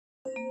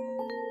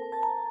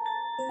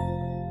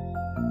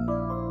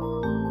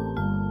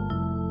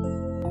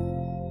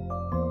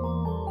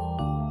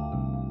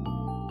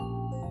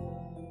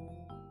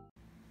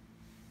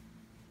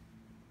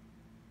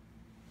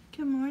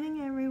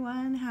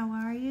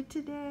you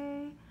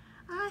today.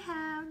 I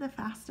have the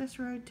fastest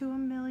road to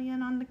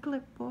 1,000,000 on the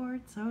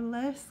clipboard, so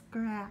let's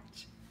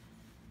scratch.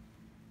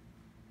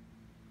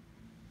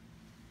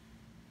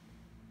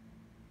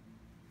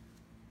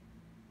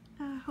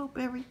 I hope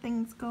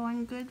everything's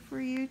going good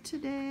for you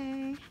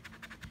today.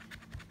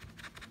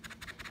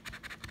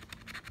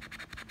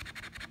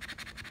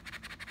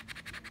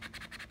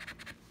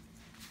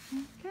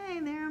 Okay,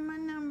 there are my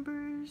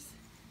numbers.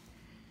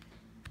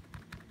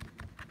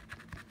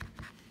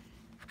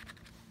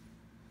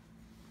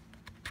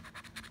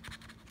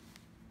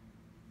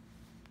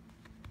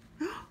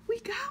 We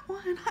got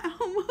one. I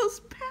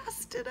almost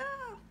passed it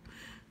up.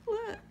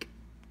 Look,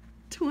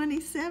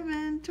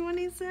 27,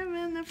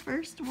 the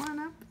first one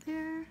up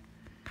there.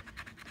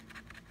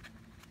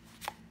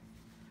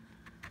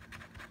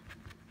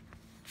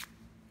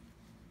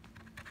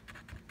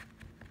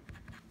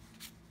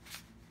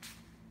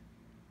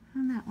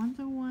 And that one's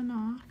a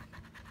one-off.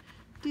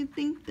 Do you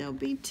think there'll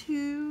be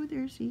two?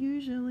 There's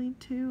usually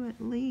two at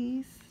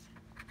least.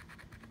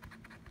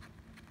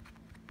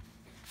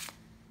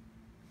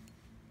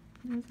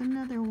 There's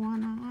another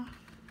one-off.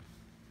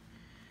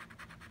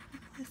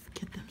 Let's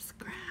get them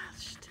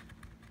scratched.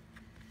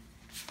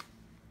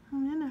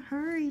 I'm in a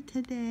hurry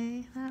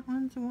today. That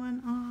one's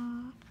one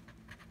off.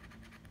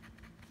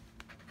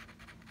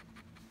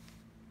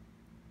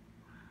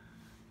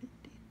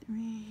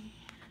 $53.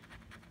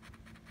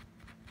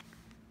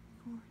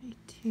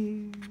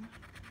 42,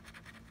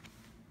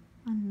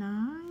 a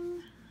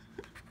 9,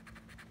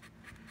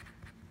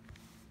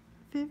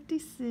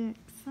 56,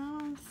 I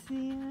don't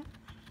see it,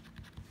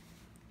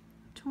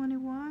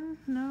 21,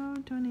 no,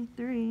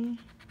 23,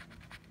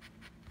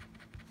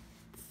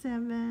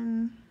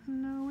 7,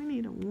 no, we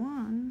need a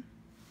 1,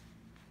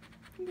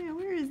 yeah,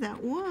 where is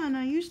that 1?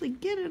 I usually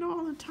get it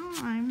all the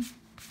time.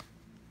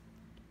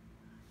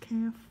 Okay,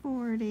 a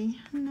 40,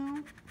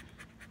 no.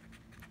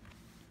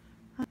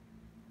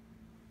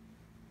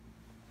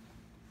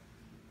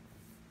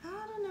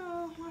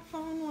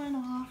 Phone went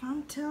off.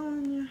 I'm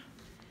telling you,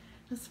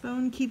 this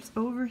phone keeps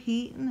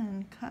overheating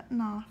and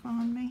cutting off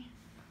on me.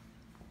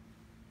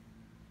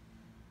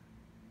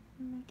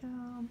 Make it a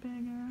little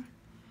bigger.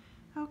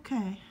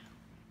 Okay.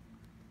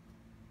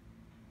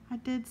 I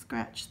did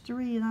scratch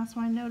 3, and that's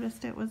why I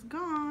noticed it was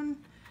gone.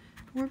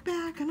 We're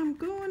back, and I'm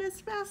going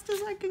as fast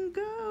as I can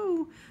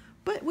go.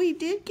 But we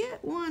did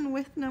get one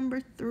with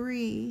number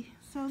 3,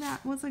 so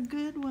that was a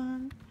good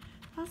one.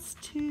 That's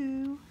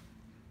 2.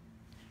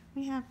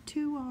 We have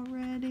 2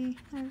 already.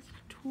 There's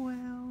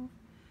 12.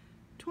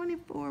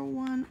 24,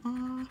 1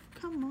 off.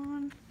 Come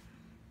on.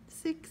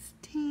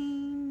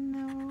 16,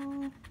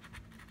 no.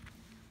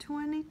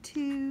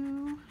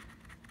 22.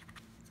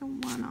 It's a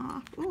 1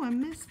 off. Oh, I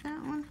missed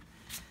that one.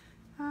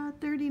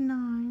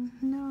 39,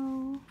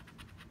 no.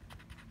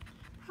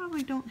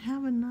 Probably don't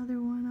have another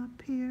one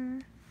up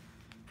here.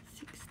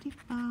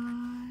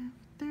 65,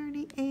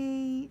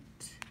 38.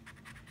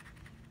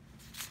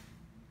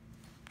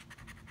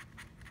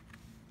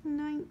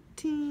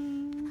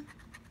 19.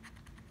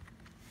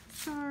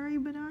 Sorry,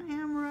 but I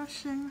am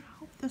rushing.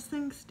 Hope this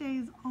thing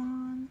stays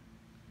on.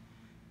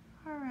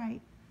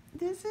 Alright,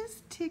 this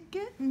is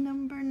ticket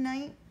number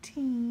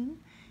 19.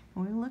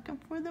 We're looking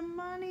for the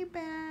money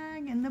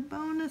bag and the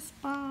bonus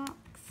box.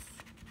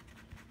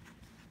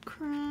 A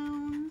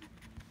crown,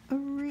 a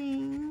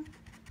ring,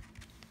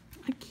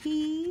 a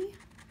key,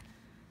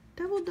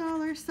 double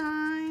dollar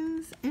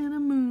signs, and a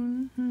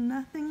moon.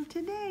 Nothing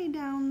today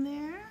down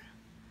there.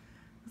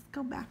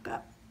 Go back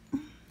up.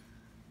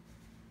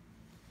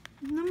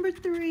 Number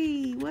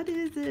 3, what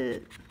is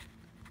it?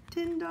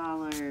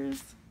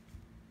 $10.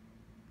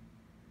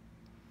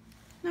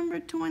 Number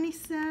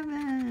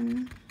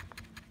 27,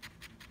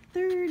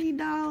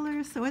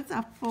 $30, so it's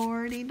a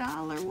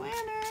 $40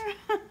 winner.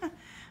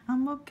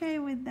 I'm okay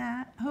with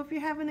that. I hope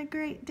you're having a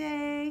great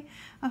day.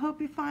 I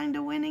hope you find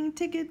a winning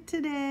ticket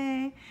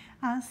today.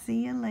 I'll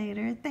see you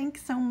later.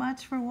 Thanks so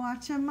much for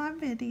watching my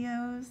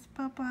videos.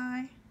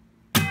 Bye-bye.